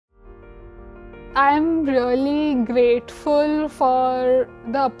I'm really grateful for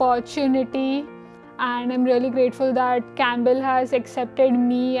the opportunity, and I'm really grateful that Campbell has accepted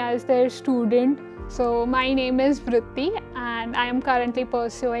me as their student. So my name is Vritti and I am currently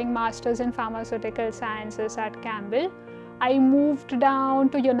pursuing Masters in Pharmaceutical Sciences at Campbell. I moved down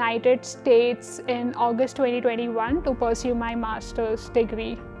to United States in August 2021 to pursue my master's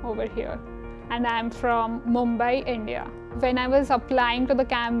degree over here. And I'm from Mumbai, India. When I was applying to the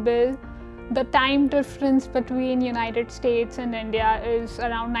Campbell, the time difference between United States and India is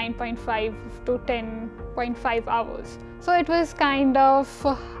around 9.5 to 10.5 hours. So it was kind of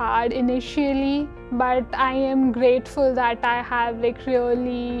hard initially, but I am grateful that I have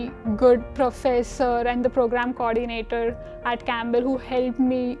really good professor and the program coordinator at Campbell who helped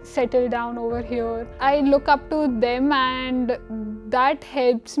me settle down over here. I look up to them and that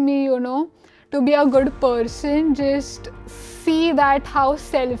helps me, to be a good person. Just see that how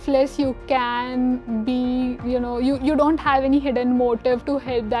selfless you can be, you don't have any hidden motive to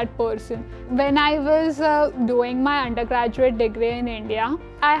help that person. When I was doing my undergraduate degree in India,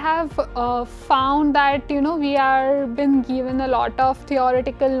 I have found that we are been given a lot of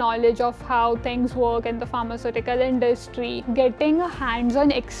theoretical knowledge of how things work in the pharmaceutical industry. Getting a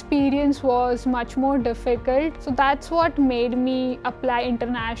hands-on experience was much more difficult, so that's what made me apply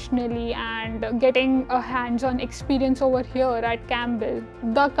internationally and getting a hands-on experience over here at Campbell.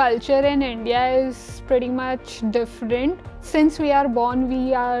 The culture in India is pretty much different. Since we are born,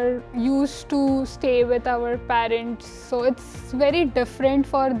 we are used to stay with our parents, so it's very different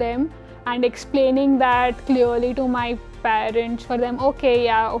for them. And explaining that clearly to my parents, for them, okay,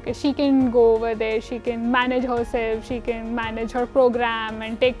 she can go over there, she can manage herself, she can manage her program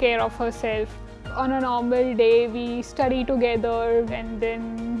and take care of herself. On a normal day, we study together and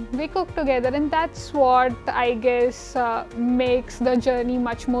then we cook together, and that's what I guess makes the journey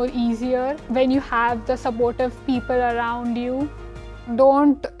much more easier when you have the supportive people around you.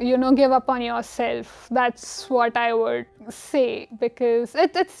 Don't give up on yourself. That's what I would say, because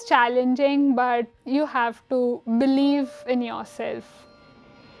it's challenging, but you have to believe in yourself.